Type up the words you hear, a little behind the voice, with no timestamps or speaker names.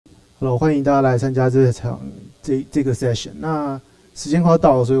Hello，欢迎大家来参加这场这个 session。那时间快要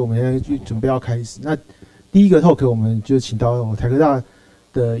到了，所以我们现在就准备要开始。那第一个 talk 我们就请到台科大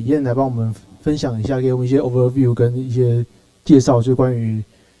的燕来帮我们分享一下，给我们一些 overview 跟一些介绍，就关于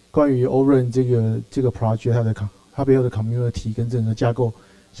Oren 这个 project 它背后的 community 跟整个架构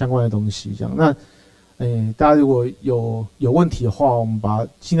相关的东西。这样，那大家如果有问题的话，我们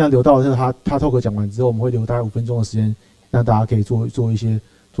尽量留到他 talk 讲完之后，我们会留大概5分钟的时间，让大家可以做一些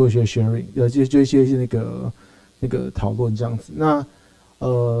sharing， 就一些那个讨论这样子。那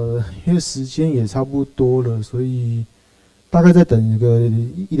因为时间也差不多了，所以大概再等个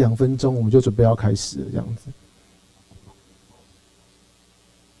1-2分钟，我们就准备要开始了这样子。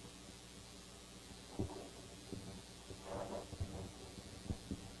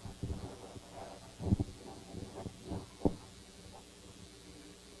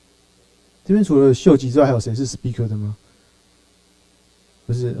这边除了秀吉之外，还有谁是 speaker 的吗？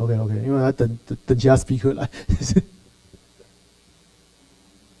不是 ，OK， 因为我要等其他 speaker 来。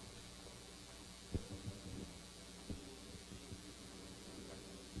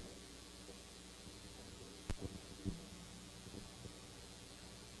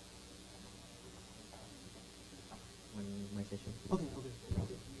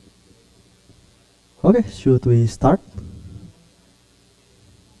Okay, should we start?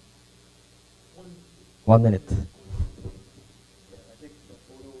 1 minute.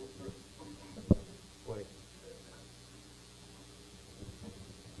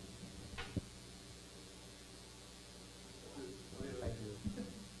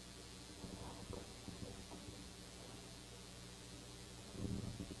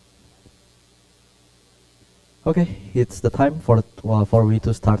 Okay, it's the time for we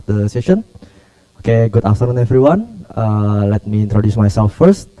to start the session. Okay, good afternoon everyone. Let me introduce myself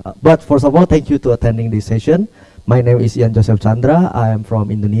first. But first of all, thank you to attending this session. My name is Ian Joseph Chandra. I am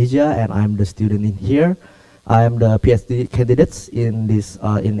from Indonesia and I'm the student in here. I am the PhD candidates in this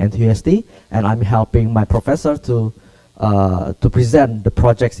in NTUST, and I'm helping my professor to present the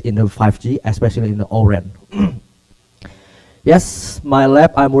projects in the 5G, especially in the Oren. Yes, my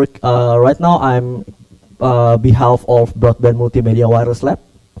lab. Right now. I'm behalf of Broadband Multimedia Wireless Lab.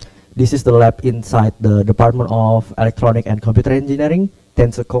 This is the lab inside the Department of Electronic and Computer Engineering,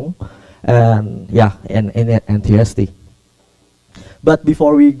 Tensekong, and yeah, in NTUST. But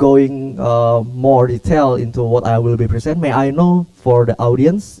before we going more detail into what I will be present, may I know for the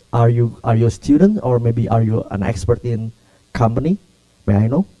audience, are you a student or maybe are you an expert in company? May I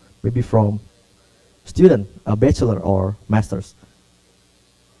know? Maybe from student, a bachelor or master's.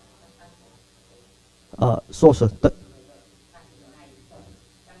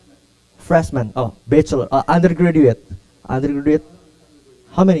 Freshman, bachelor, undergraduate.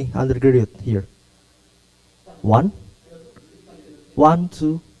 How many undergraduate here? One,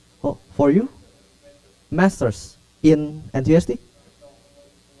 two. Oh, for you? Masters in NTUST?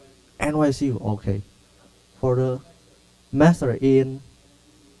 NYCU, okay. For the master in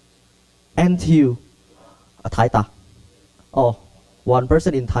NTU, Taita. Oh, one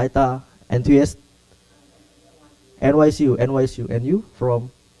person in Taita, NTUST. NYCU, and you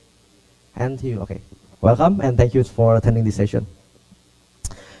from NTU, okay. Welcome and thank you for attending this session.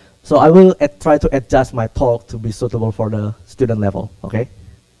 So I will try to adjust my talk to be suitable for the student level, okay?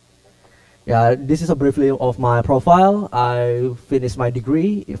 Yeah, this is a briefly of my profile. I finished my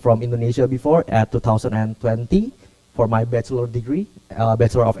degree from Indonesia before at 2020 for my bachelor degree,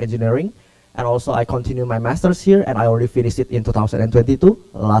 Bachelor of Engineering. And also I continue my master's here and I already finished it in 2022,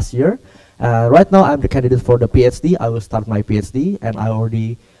 last year. Right now I'm the candidate for the PhD. I will start my PhD and I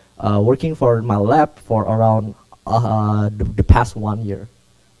already working for my lab for around the past 1 year.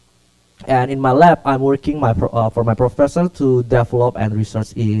 And in my lab, I'm working for my professor to develop and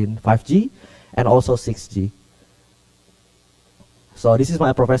research in 5G and also 6G. So this is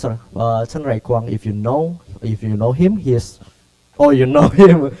my professor, Chen Rai Kwang. If you know him, you know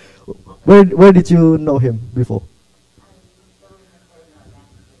him. Where did you know him before?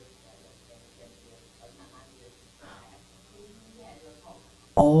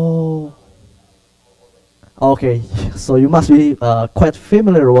 Oh, okay. So you must be quite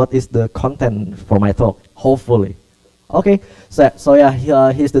familiar what is the content for my talk, hopefully. Okay, so yeah,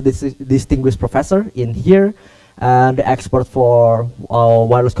 he's the distinguished professor in here and the expert for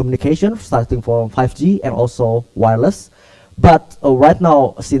wireless communication, starting from 5G and also wireless. But right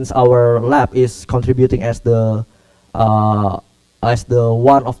now, since our lab is contributing as the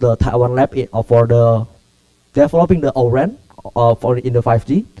one of the Taiwan lab for the developing the ORAN for in the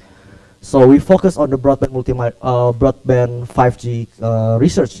 5G, so we focus on the broadband 5G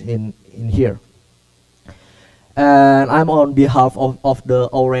research in here. And I'm on behalf of the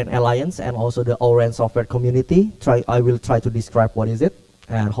ORAN Alliance and also the ORAN software community. I will try to describe what is it,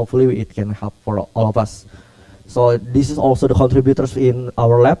 and hopefully it can help for all of us. So this is also the contributors in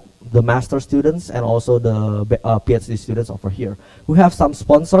our lab, the master students, and also the PhD students over here. We have some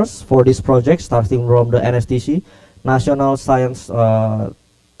sponsors for this project, starting from the NSTC, National Science of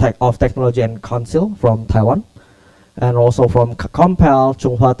Technology and Council from Taiwan, and also from Compal,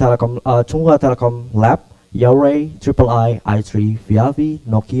 Chunghwa Telecom Lab, Yaoray, III, i3, Viavi,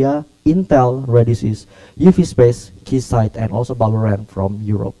 Nokia, Intel, Radisys, UV Space, Keysight, and also Barbara from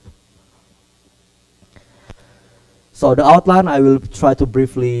Europe. So the outline, I will try to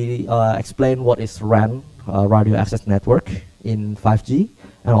briefly explain what is RAN, Radio Access Network, in 5G,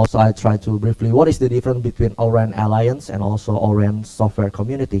 and also I try to briefly what is the difference between ORAN Alliance and also ORAN software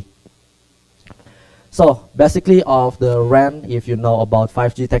community. So basically of the RAN, if you know about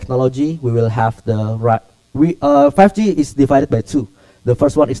 5G technology, we will have the 5G is divided by two. The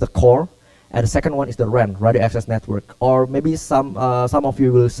first one is the core, and the second one is the RAN, Radio Access Network, or maybe some of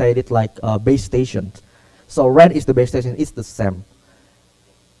you will say it like base station. So RAN is the base station, it's the same.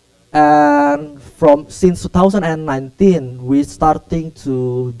 And since 2019, we're starting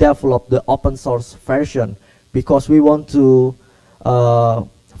to develop the open source version because we want to,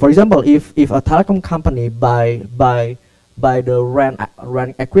 for example, if a telecom company buy the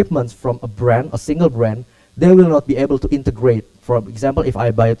RAN equipment from a single brand, they will not be able to integrate. For example, if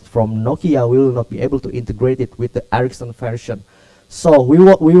I buy it from Nokia, we will not be able to integrate it with the Ericsson version. So we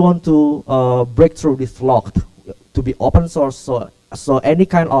want to break through this lock to be open source. So any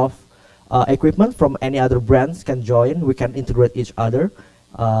kind of equipment from any other brands can join. We can integrate each other,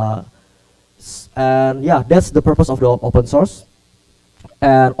 and yeah, that's the purpose of the open source.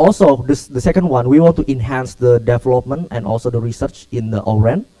 And also, the second one, we want to enhance the development and also the research in the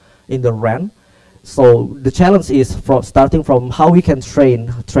ORAN, in the RAN. So the challenge is starting from how we can train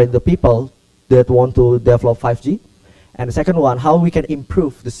the people that want to develop 5G, and the second one, how we can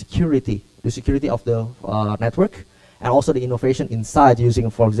improve the security of the network, and also the innovation inside using,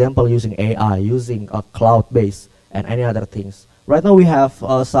 for example, using AI, using a cloud-based and any other things. Right now we have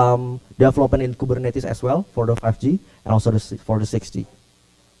some development in Kubernetes as well for the 5G and also for the 6G.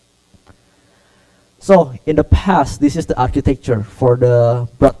 So in the past, this is the architecture for the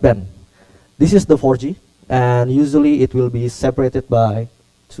broadband. This is the 4G, and usually it will be separated by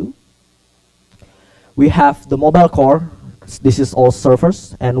two. We have the mobile core. This is all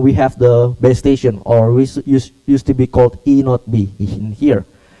servers, and we have the base station, or we used to be called E not B in here.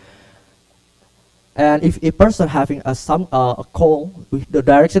 And if a person having a call, the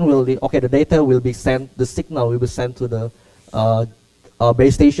direction will be, okay, the data will be sent, the signal will be sent to the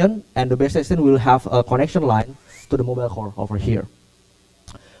base station, and the base station will have a connection line to the mobile core over here.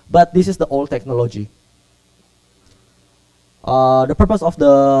 But this is the old technology. The purpose of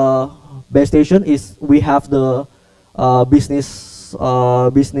the base station is we have the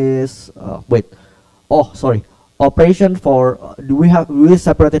operation for, we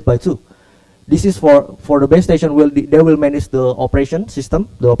separated by two. This is for the base station, they will manage the operation system,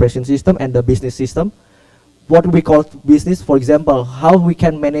 and the business system. What we call business, for example, how we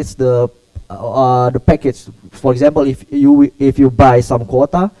can manage the package. For example, if you buy some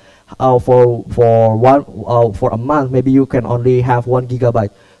quota for a month, maybe you can only have 1 GB.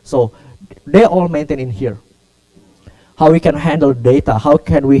 So they all maintain in here. How we can handle data? How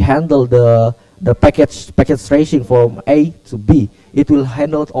can we handle the package tracing from A to B? It will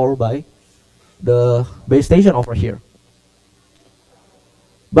handle it all by the base station over here.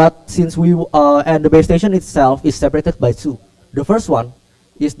 But since and the base station itself is separated by two. The first one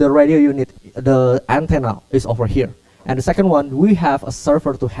is the radio unit, the antenna is over here. And the second one, we have a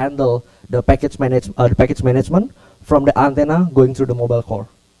server to handle the package management from the antenna going through the mobile core.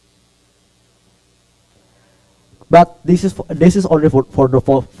 But this is only for the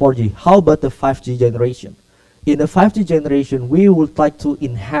 4G. How about the 5G generation? In the 5G generation, we would like to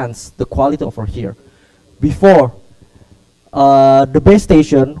enhance the quality over here. Before, the base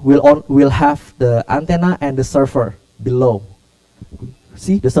station will have the antenna and the server below.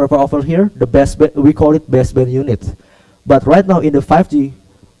 See the server over here, we call it baseband unit. But right now in the 5G,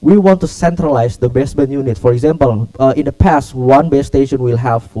 we want to centralize the baseband unit. For example, in the past, one base station will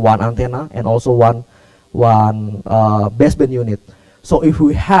have one antenna and also one baseband unit. So if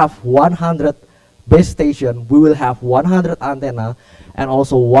we have 100 base station, we will have 100 antenna and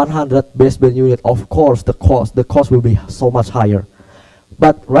also 100 baseband unit. Of course, the cost will be so much higher.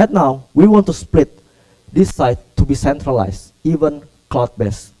 But right now, we want to split this side to be centralized, even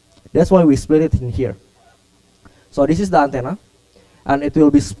cloud-based. That's why we split it in here. So this is the antenna, and it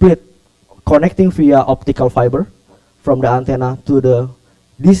will be split connecting via optical fiber from the antenna to the,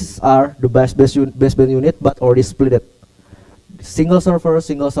 these are the baseband unit, but already split it. Single server,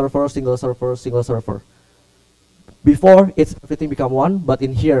 single server, single server, single server. Before, it's everything become one, but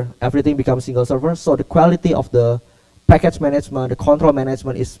in here, everything becomes single server. So the quality of the package management, the control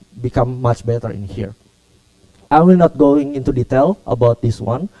management is become much better in here. I will not going into detail about this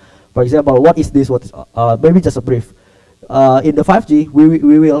one. For example, what is this? What is, maybe just a brief. In the 5G,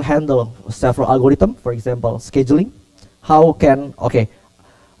 we will handle several algorithms. For example, scheduling. How can, okay,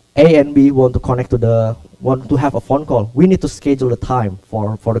 A and B want to connect to the, want to have a phone call. We need to schedule the time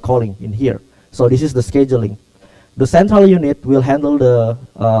for the calling in here. So this is the scheduling. The central unit will handle the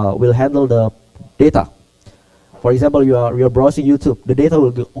data. For example, you are browsing YouTube. The data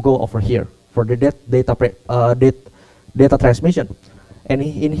will go over here for the data transmission. And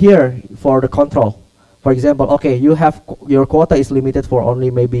in here for the control. For example, okay, you have your quota is limited for only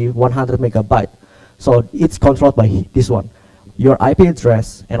maybe 100 megabyte. So it's controlled by this one. Your IP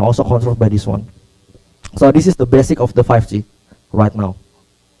address and also controlled by this one. So this is the basic of the 5G right now.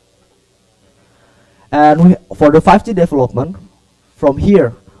 And for the 5G development, from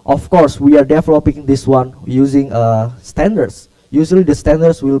here, of course, we are developing this one using standards. Usually the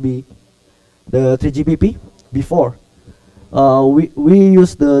standards will be the 3GPP before. We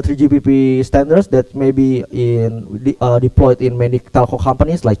use the 3GPP standards that may be deployed in many telco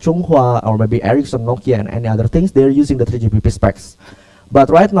companies like Chunghwa or maybe Ericsson, Nokia, and any other things. They're using the 3GPP specs. But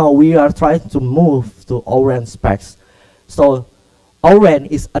right now, we are trying to move to O-RAN specs. So O-RAN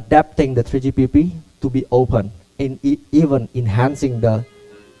is adapting the 3GPP to be open, in even enhancing the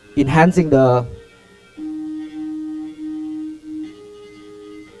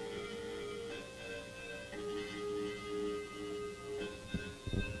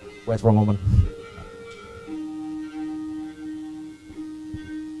wait for a moment.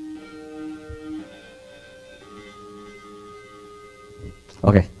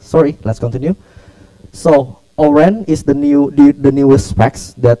 Okay, sorry, let's continue. So O-RAN is the newest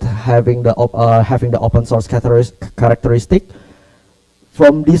specs that having the open source characteristic.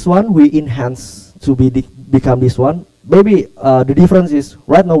 From this one, we enhance to become this one. Maybe the difference is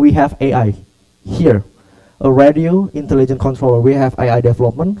right now we have AI here, a radio intelligent controller. We have AI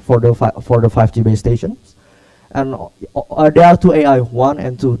development for the 5G base stations, and there are two AI, 1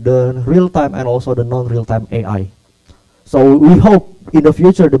 and 2, the real time and also the non-real time AI. So we hope in the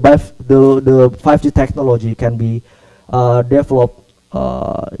future the 5G technology can be developed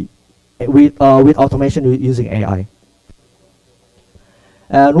with automation using AI.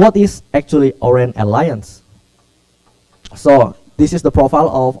 And what is actually O-RAN Alliance? So this is the profile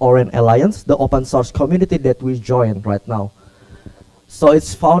of O-RAN Alliance, the open source community that we joined right now. So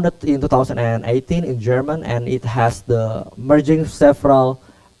it's founded in 2018 in German, and it has the merging several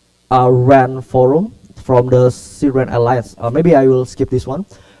RAN forum from the C-RAN Alliance. Maybe I will skip this one.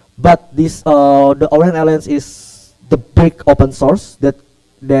 But this the O-RAN Alliance is the big open source that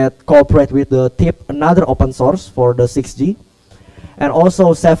cooperate with the TIP, another open source for the 6G. And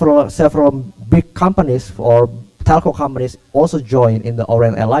also several big companies or telco companies also join in the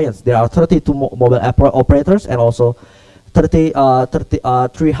O-RAN Alliance. There are 32 mobile operators and also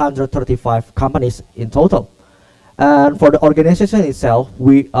 335 companies in total. And for the organization itself,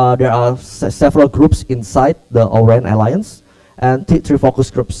 there are several groups inside the O-RAN Alliance and three focus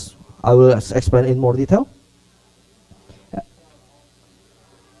groups. I will explain in more detail.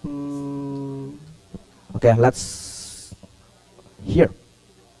 Okay, let's here.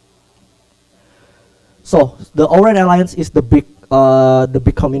 So the O-RAN Alliance is the big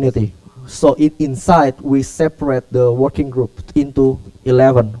community. So inside we separate the working group into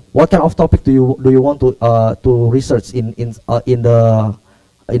 11. What kind of topic do you want to research in the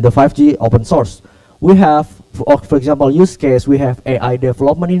 5G open source? We have, for example, use case. We have AI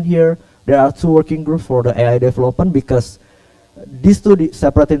development in here. There are 2 working groups for the AI development because these two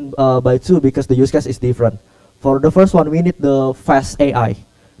separated by 2 because the use case is different. For the first one, we need the fast AI.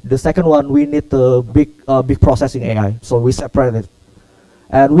 The second one, we need the big processing AI. So we separate it.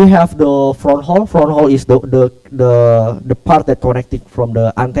 And we have the front haul. Front haul is the part that connected from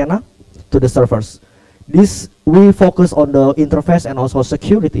the antenna to the servers. This we focus on the interface and also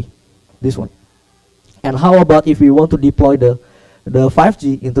security. This one. And how about if we want to deploy the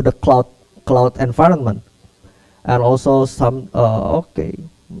 5G into the cloud environment, and also some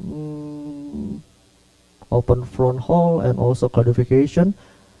open front haul and also codification.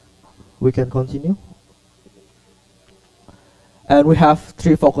 We can continue. And we have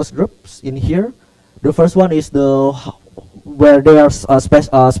 3 focus groups in here. The first one is where they are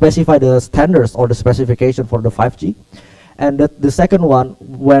specify the standards or the specification for the 5G. And the second one,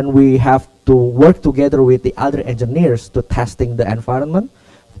 when we have to work together with the other engineers to testing the environment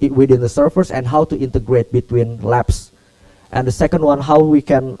within the servers, and how to integrate between labs. And the second one, how we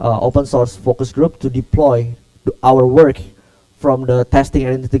can open source focus group to deploy our work from the testing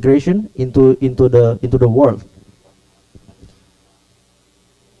and integration into the world.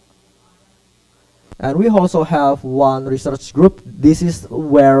 And we also have one research group. This is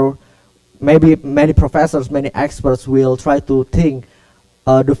where maybe many professors, many experts will try to think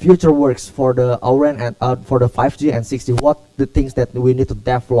the future works for the O-RAN and for the 5G and 6G. What the things that we need to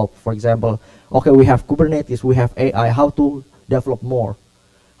develop? For example, okay, we have Kubernetes, we have AI. How to develop more?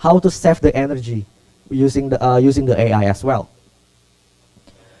 How to save the energy using the AI as well?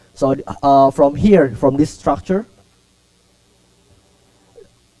 So from here, from this structure,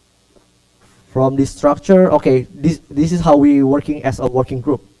 okay, this is how we working as a working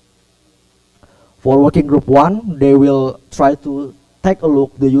group. For working group 1, they will try to take a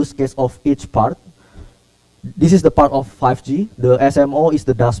look the use case of each part. This is the part of 5G. The SMO is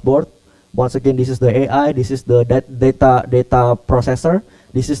the dashboard. Once again, this is the AI. This is the data processor.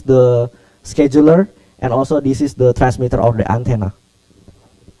 This is the scheduler, and also this is the transmitter of the antenna.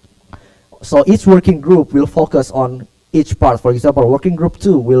 So each working group will focus on each part. For example, working group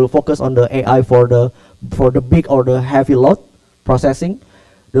 2 will focus on the AI for the big or the heavy load processing.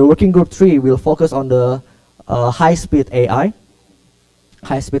 The working group 3 will focus on the high-speed AI,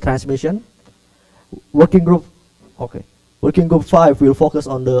 high-speed transmission. Working group 5 will focus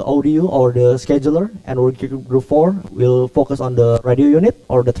on the audio or the scheduler, and working group 4 will focus on the radio unit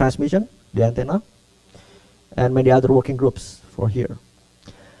or the transmission, the antenna, and many other working groups for here.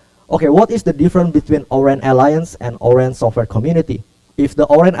 Okay, what is the difference between O-RAN Alliance and O-RAN Software Community? If the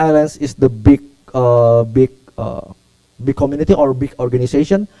O-RAN Alliance is the big community or big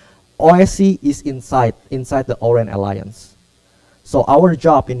organization, OSC is inside the O-RAN Alliance. So our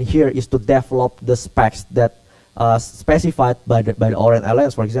job in here is to develop the specs that specified by the O-RAN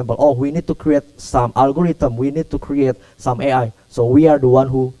Alliance. For example, oh, we need to create some algorithm, we need to create some AI. So we are the one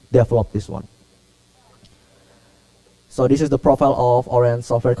who developed this one. So this is the profile of O-RAN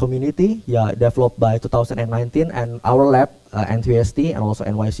Software Community, developed by 2019, and our lab, NTUST and also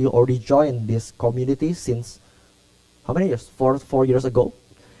NYCU, already joined this community since how many years? 4 years ago.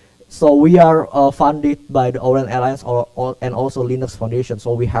 So we are funded by the O-RAN Alliance and also Linux Foundation.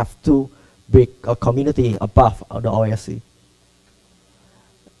 So we have two big community above the OSC.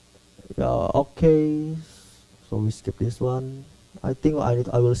 Okay, so we skip this one. I think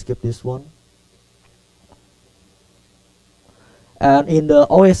I will skip this one. And in the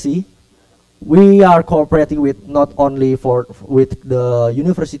OSC, we are cooperating with not only with the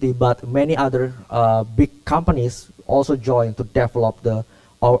university, but many other big companies also join to develop the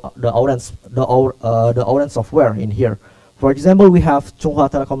O-RAN software in here. For example, we have Chunghwa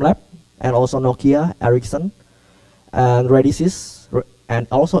Telecom Lab, and also Nokia, Ericsson, and Redisys, and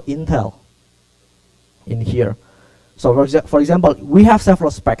also Intel in here. So for example, we have several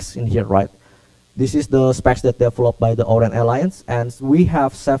specs in here, right? This is the specs that developed by the O-RAN Alliance, and we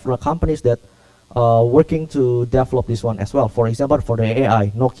have several companies that working to develop this one as well. For example, for the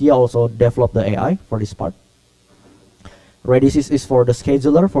AI, Nokia also developed the AI for this part. Redisys is for the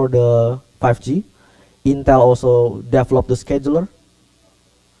scheduler for the 5G. Intel also developed the scheduler.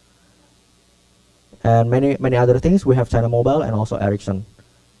 And many other things. We have China Mobile and also Ericsson.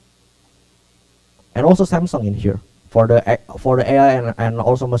 And also Samsung in here for the AI and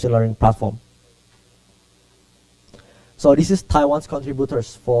also machine learning platform. So this is Taiwan's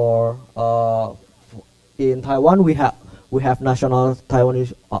contributors for in Taiwan we have National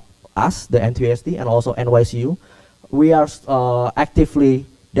Taiwanese us, the NTUST, and also NYCU. We are actively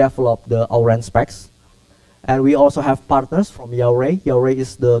develop the O-RAN specs, and we also have partners from Yaoray. Yaoray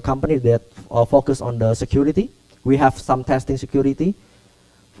is the company that focus on the security. We have some testing security.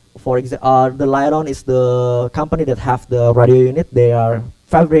 For example, the Lyron is the company that have the radio unit. They are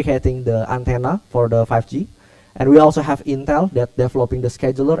fabricating the antenna for the 5G. And we also have Intel that developing the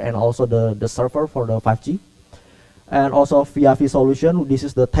scheduler and also the server for the 5G. And also Viavi Solution, this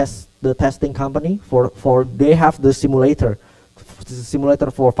is the testing company for they have the simulator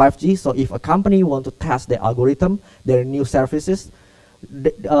for 5G. So if a company want to test the algorithm, their new services,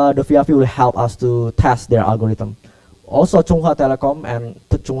 the Viavi will help us to test their algorithm. Also Chunghwa Telecom and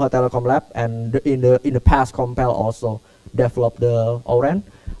the Chunghwa Telecom Lab, and in the past Compal also developed the O-RAN.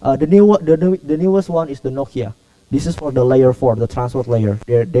 The newest one is the Nokia. This is for the layer 4, the transport layer.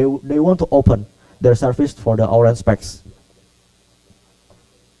 They want to open their service for the O-RAN specs.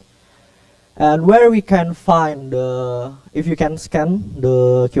 And where we can find if you can scan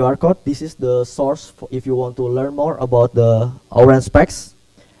the QR code, this is the source if you want to learn more about the O-RAN specs.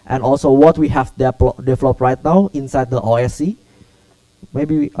 and also what we have developed right now inside the OSC.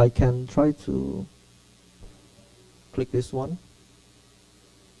 Maybe I can try to click this one.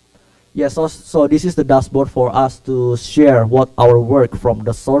 Yeah, so this is the dashboard for us to share what our work from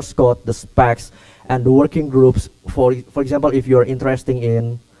the source code, the specs, and the working groups. For example, if you're interested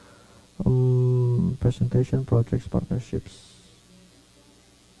in presentation, projects, partnerships.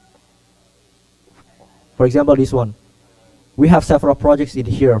 For example, this one. We have several projects in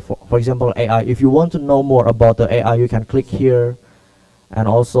here. For example, AI. If you want to know more about the AI, you can click here, and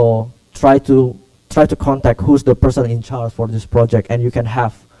also try to contact who's the person in charge for this project, and you can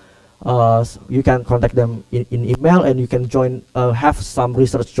have you can contact them in email, and you can join have some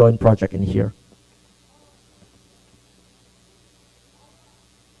research joint project in here.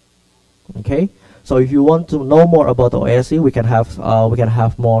 Okay, so if you want to know more about OSC, we can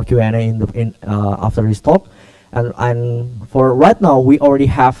have more Q&A in after this talk, and for right now we already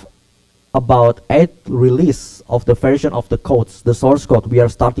have about 8 release of the version of the codes, the source code. We are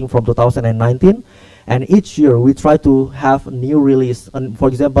starting from 2019, and each year we try to have a new release, and for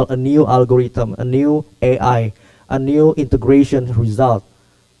example, a new algorithm, a new AI, a new integration result.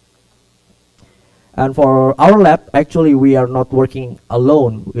 And for our lab, actually we are not working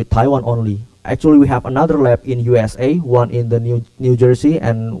alone with Taiwan only. Actually we have another lab in USA, one in the New Jersey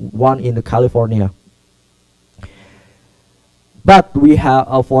and one in the California. But we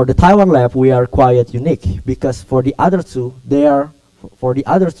have for the Taiwan lab we are quite unique, because for the other two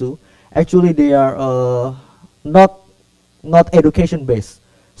actually they are not education based,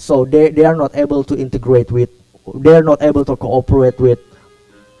 so they are not able to integrate with, they are not able to cooperate with.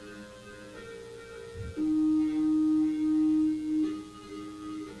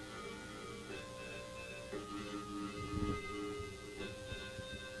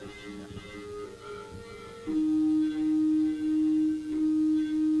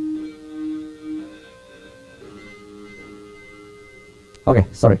 Okay,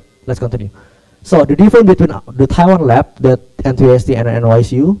 sorry, let's continue. So the difference between the Taiwan lab, the NTUST and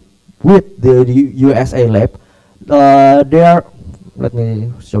NYSU, with the USA lab, they are, let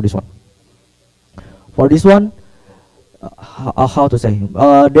me show this one. For this one, how to say,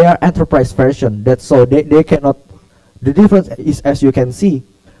 they are enterprise version, that so they cannot, the difference is, as you can see,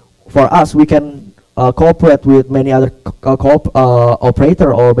 for us we can cooperate with many other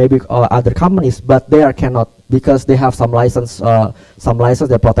operator or maybe other companies, but they cannot, because they have some license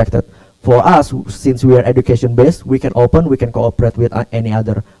they're protected. For us, since we are education based, we can cooperate with any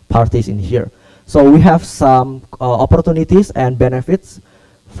other parties in here. So we have some opportunities and benefits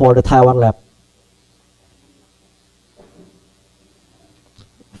for the Taiwan lab.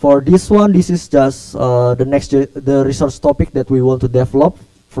 For this one, this is just the research topic that we want to develop,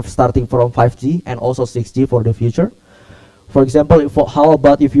 starting from 5G and also 6G for the future. For example, how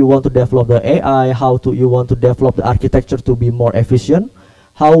about if you want to develop the AI, you want to develop the architecture to be more efficient?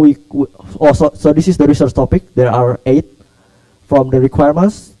 How we also, so this is the research topic. There are 8 from the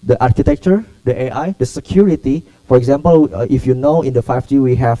requirements: the architecture, the AI, the security. For example, if you know, in the 5G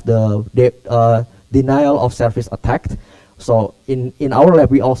we have the denial of service attack. So in our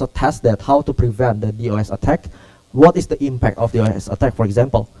lab we also test that, how to prevent the DOS attack. What is the impact of DOS attack, for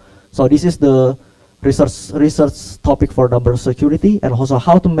example? So this is the research topic for number security, and also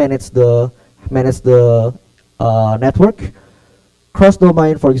how to manage the network cross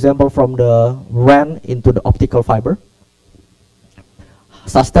domain, for example, from the WAN into the optical fiber.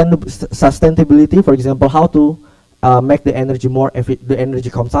 Sustainability, for example, how to make the energy the energy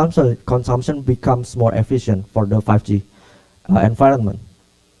consumption becomes more efficient for the 5G environment.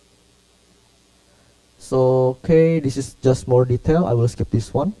 So okay, this is just more detail. I will skip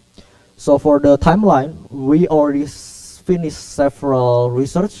this one. So for the timeline, we already finished several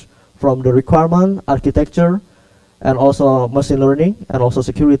research from the requirement, architecture, and also machine learning, and also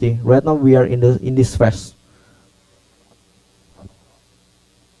security. Right now we are in this phase.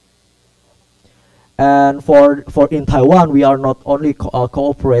 And for in Taiwan, we are not only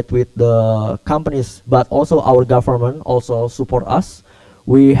cooperate with the companies, but also our government also support us.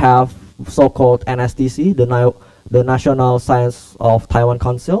 We have so-called NSTC, the National Science of Taiwan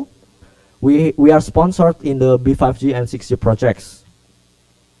Council. We are sponsored in the B5G and 6G projects.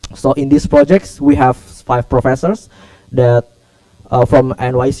 So in these projects, we have 5 professors that from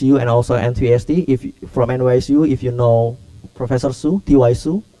NYSU and also NTUST. From NYSU, if you know Professor Su, T.Y.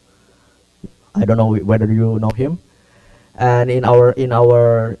 Su, I don't know whether you know him. And in our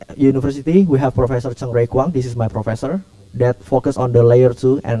university, we have Professor Cheng Rei Kwang. This is my professor that focus on the layer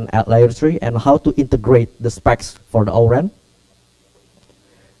 2 and layer 3 and how to integrate the specs for the ORAN.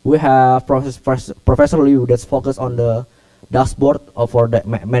 We have Professor Liu that's focused on the dashboard for the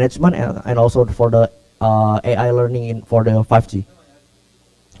management and also for the AI learning for the 5G.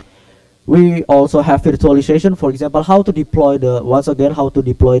 We also have virtualization, for example, how to deploy the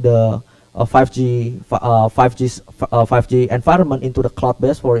 5G environment into the cloud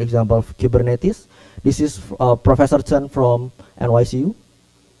base, for example, Kubernetes. This is Professor Chen from NYCU.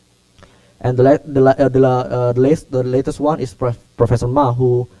 And the latest one is Professor Ma,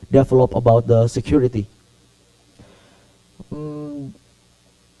 who developed about the security.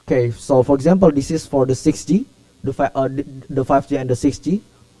 Okay, so for example, this is for the 6G, the 5G and the 6G.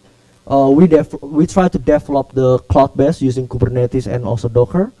 We try to develop the cloud base using Kubernetes and also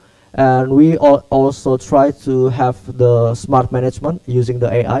Docker, and we also try to have the smart management using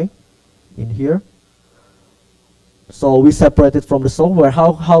the AI in here. So we separate it from the software.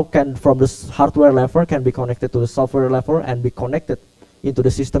 How can from the hardware level can be connected to the software level and be connected into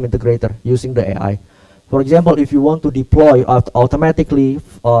the system integrator using the AI. For example, if you want to deploy automatically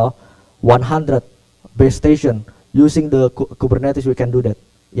 100 base station using the Kubernetes, we can do that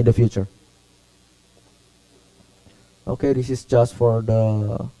in the future. Okay, this is just for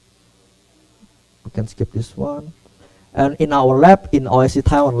the, we can skip this one. And in our lab, in OSC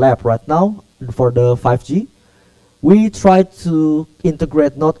Taiwan lab right now, for the 5G, we try to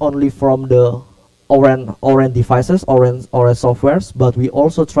integrate not only from the ORAN devices, ORAN softwares, but we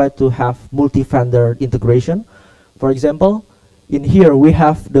also try to have multi-vendor integration. For example, in here we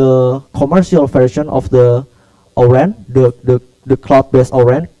have the commercial version of the ORAN, the cloud-based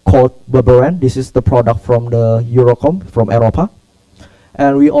ORAN called BubbeRAN. This is the product from the Eurocom, from Europa.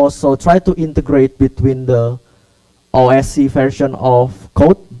 And we also try to integrate between the OSC version of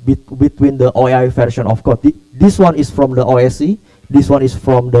code between the OAI version of code. This one is from the OSC, this one is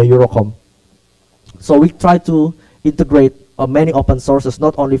from the Eurocom. So we try to integrate many open sources,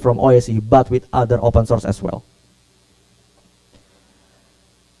 not only from OSC, but with other open source as well.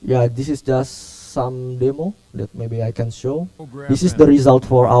 Yeah, this is just some demo that maybe I can show. This is the result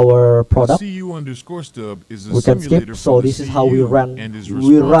for our product. CU_stub is a we can skip. So this is how we run the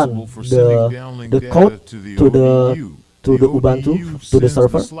code to the Ubuntu, to the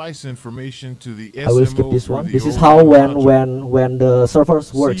server. I will skip this one. This is how when the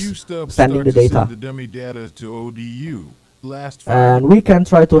servers works, sending the data. And we can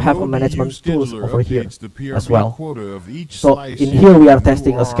try to have a management tools over here as well. So in here we are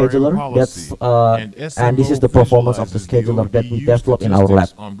testing a scheduler. That's and this is the performance of the scheduler that we developed in our lab.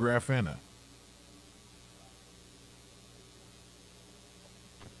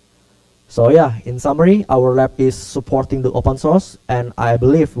 So yeah, in summary, our lab is supporting the open source, and I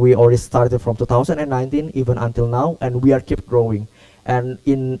believe we already started from 2019 even until now, and we are keep growing. And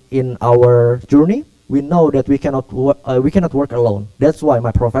in our journey, we know that we cannot work alone. That's why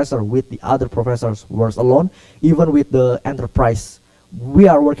my professor with the other professors works alone. Even with the enterprise, we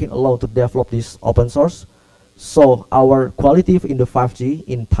are working alone to develop this open source. So our quality in the 5G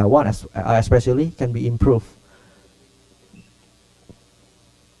in Taiwan especially can be improved.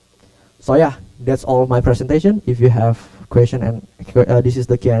 So yeah, that's all my presentation. If you have question and this is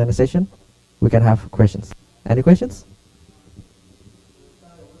the Q&A session, we can have questions. Any questions?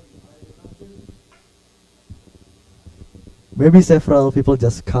 Maybe several people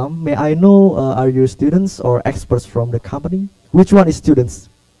just come. May I know, are you students or experts from the company? Which one is students?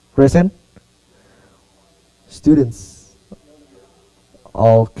 Present? Students.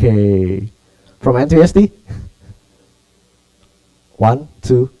 Okay. From NTSD? 1,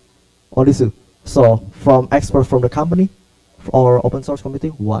 2. Only two. So from experts from the company or open source community,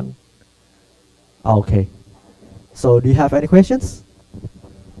 1. Okay. So do you have any questions?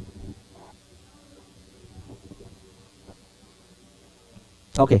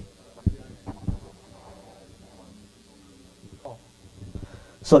 Okay.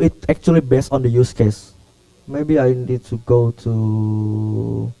 So it actually based on the use case. Maybe I need to go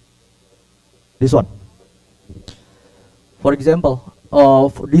to this one. For example,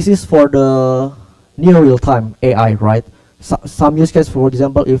 this is for the near real-time AI, right? Some use case, for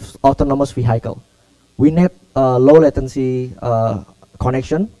example, if autonomous vehicle, we need low latency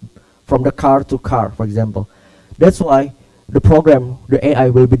connection from the car to car, for example. That's why the program, the AI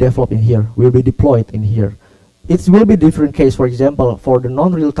will be developed in here, will be deployed in here. It will be different case, for example, for the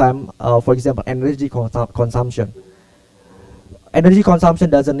non-real-time, for example, energy consumption. Energy consumption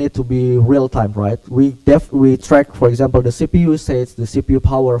doesn't need to be real-time, right? We track, for example, the CPU sets, the CPU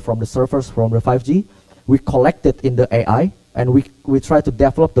power from the servers from the 5G. We collect it in the AI, and we try to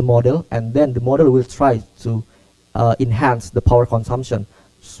develop the model, and then the model will try to enhance the power consumption.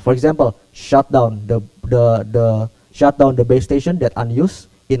 For example, shut down the base station that unused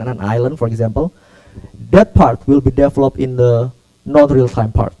in an island, for example. That part will be developed in the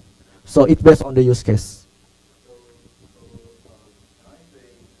non-real-time part. So it's based on the use case.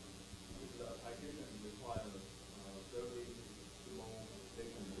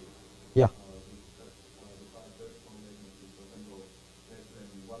 Yeah.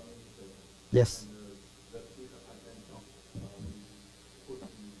 Yes.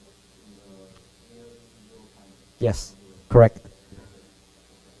 Yes, correct.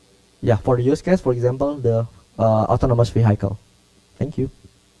 Yeah, for the use case, for example, the autonomous vehicle. Thank you.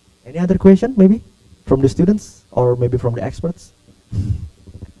 Any other question, maybe, from the students or maybe from the experts?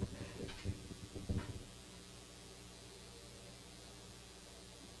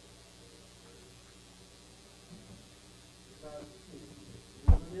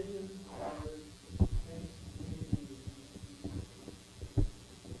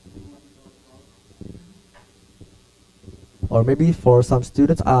 Or maybe for some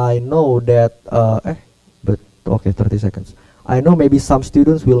students, I know that, but okay, 30 seconds. I know maybe some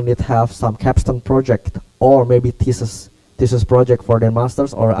students will need have some capstone project or maybe thesis project for their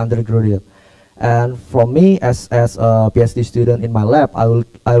masters or undergraduate. And for me, as a PhD student in my lab,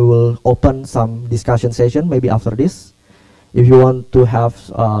 I will open some discussion session maybe after this. If you want to have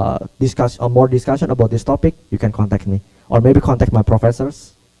more discussion about this topic, you can contact me or maybe contact my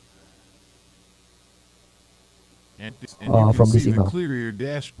professors. And you can from see this the email. Clear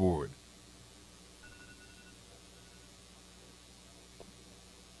dashboard.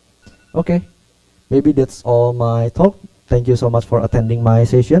 Okay, maybe that's all my talk. Thank you so much for attending my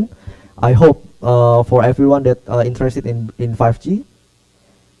session. I hope for everyone that interested in 5G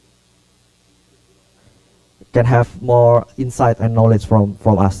can have more insight and knowledge from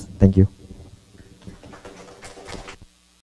us. Thank you.